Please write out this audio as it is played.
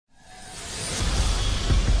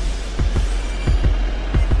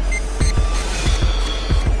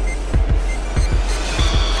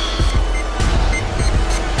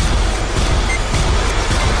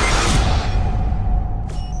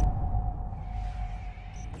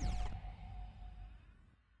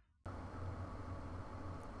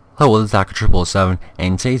Hello, this is Hacker777, and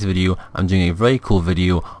in today's video I'm doing a very cool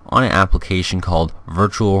video on an application called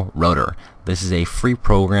Virtual Router. This is a free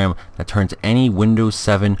program that turns any Windows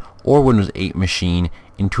 7 or Windows 8 machine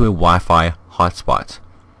into a Wi-Fi hotspot.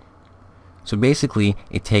 So basically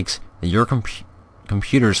it takes your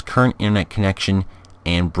computer's current internet connection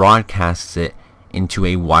and broadcasts it into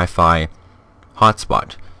a Wi-Fi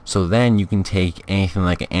hotspot. So then you can take anything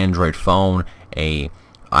like an Android phone, a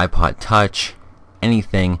iPod Touch,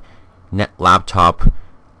 anything, laptop,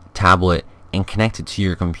 tablet, and connect it to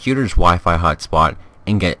your computer's Wi-Fi hotspot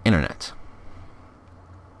and get internet.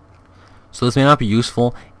 So this may not be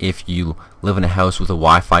useful if you live in a house with a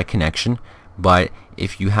Wi-Fi connection, but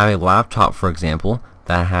if you have a laptop, for example,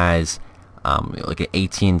 that has like an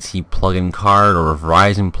AT&T plug-in card or a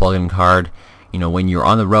Verizon plug-in card, when you're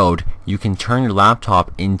on the road, you can turn your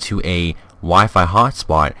laptop into a Wi-Fi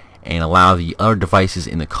hotspot and allow the other devices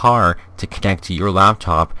in the car to connect to your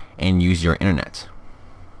laptop and use your internet.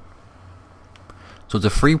 So it's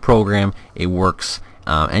a free program. It works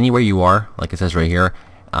anywhere you are, like it says right here.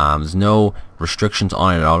 There's no restrictions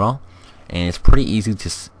on it at all, and it's pretty easy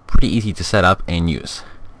to set up and use.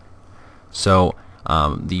 So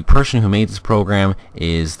the person who made this program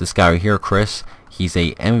is this guy right here, Chris. He's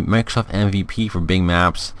a Microsoft MVP for Bing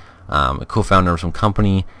Maps, a co-founder of some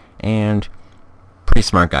company, and pretty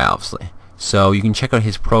smart guy, obviously. So you can check out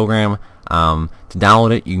his program. To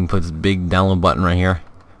download it, you can put this big download button right here,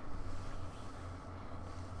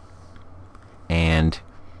 and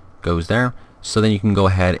goes there. So then you can go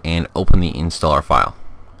ahead and open the installer file.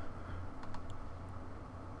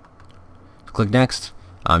 Click next.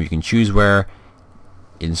 You can choose where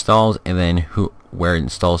it installs and then where it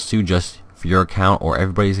installs to, just for your account or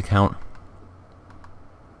everybody's account,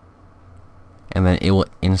 and then it will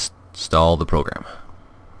install the program.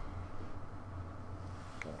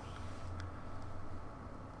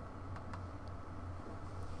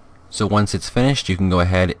 So once it's finished, you can go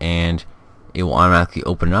ahead and it will automatically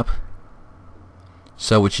open up.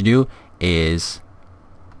 So what you do is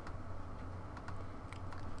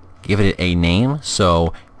give it a name.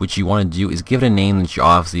 So what you want to do is give it a name that you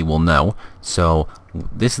obviously will know. So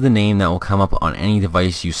this is the name that will come up on any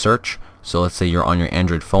device you search. So let's say you're on your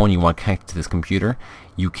Android phone, you want to connect to this computer.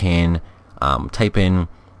 You can type in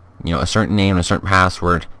a certain name and a certain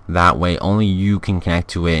password. That way only you can connect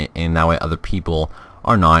to it, and that way other people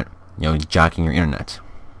are not jacking your internet.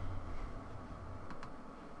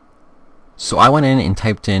 So I went in and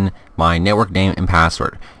typed in my network name and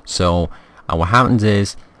password. So what happens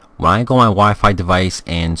is when I go on my Wi-Fi device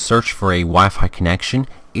and search for a Wi-Fi connection,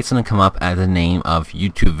 it's going to come up as the name of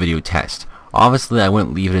YouTube video test. Obviously I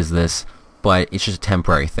wouldn't leave it as this, but it's just a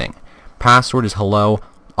temporary thing. Password is hello.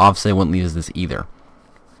 Obviously I wouldn't leave it as this either.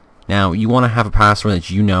 Now you want to have a password that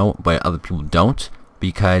you know but other people don't,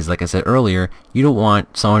 because like I said earlier, you don't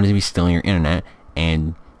want someone to be stealing your internet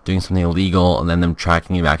and doing something illegal and then them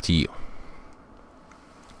tracking it back to you.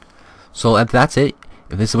 So if that's it,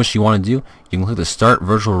 if this is what you want to do, you can click the Start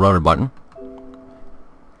Virtual Router button,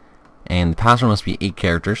 and the password must be 8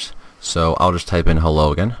 characters. So I'll just type in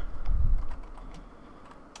hello again.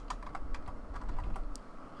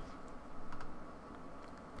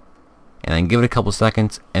 And then give it a couple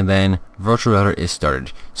seconds, and then Virtual Router is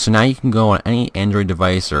started. So now you can go on any Android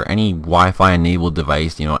device or any Wi-Fi enabled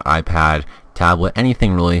device, iPad, tablet,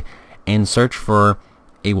 anything really, and search for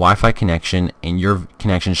a Wi-Fi connection, and your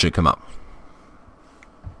connection should come up.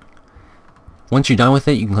 Once you're done with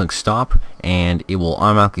it, you can click stop and it will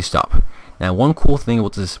automatically stop. Now one cool thing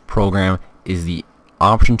about this program is the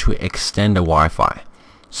option to extend a Wi-Fi.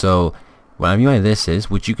 So what I mean by this is,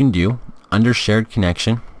 what you can do under shared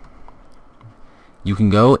connection, you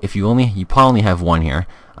can go, if you probably only have one here,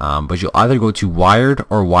 but you'll either go to wired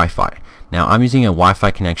or Wi-Fi. Now I'm using a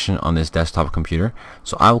Wi-Fi connection on this desktop computer,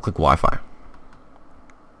 so I will click Wi-Fi.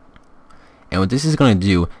 And what this is going to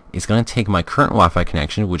do is going to take my current Wi-Fi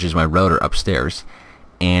connection, which is my router upstairs,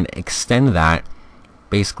 and extend that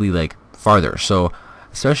basically like farther. So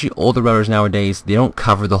especially older routers nowadays, they don't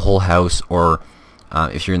cover the whole house, or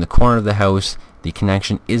if you're in the corner of the house, the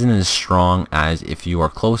connection isn't as strong as if you are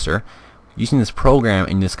closer. Using this program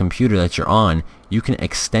in this computer that you're on, you can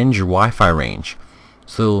extend your Wi-Fi range.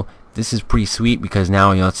 So this is pretty sweet, because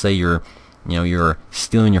now let's say you're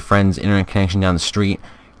stealing your friend's internet connection down the street.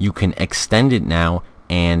 You can extend it now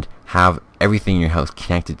and have everything in your house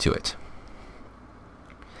connected to it.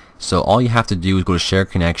 So all you have to do is go to Share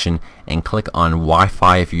Connection and click on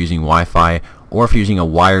Wi-Fi if you're using Wi-Fi, or if you're using a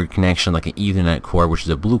wired connection like an Ethernet cord, which is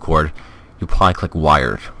a blue cord, you'll probably click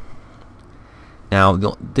Wired. Now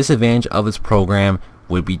the disadvantage of this program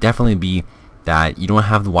would definitely be that you don't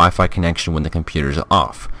have the Wi-Fi connection when the computer is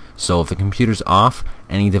off. So if the computer's off,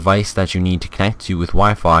 any device that you need to connect to with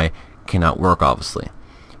Wi-Fi cannot work, obviously.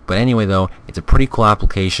 But anyway though, it's a pretty cool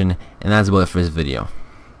application, and that's about it for this video.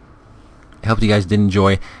 I hope you guys did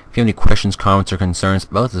enjoy. If you have any questions, comments, or concerns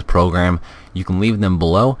about this program, you can leave them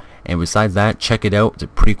below. And besides that, check it out. It's a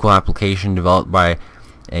pretty cool application developed by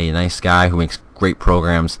a nice guy who makes great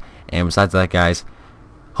programs. And besides that, guys,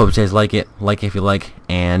 hope you guys like it if you like,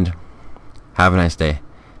 and have a nice day.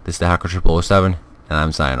 This is the Hacker 007, and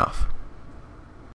I'm signing off.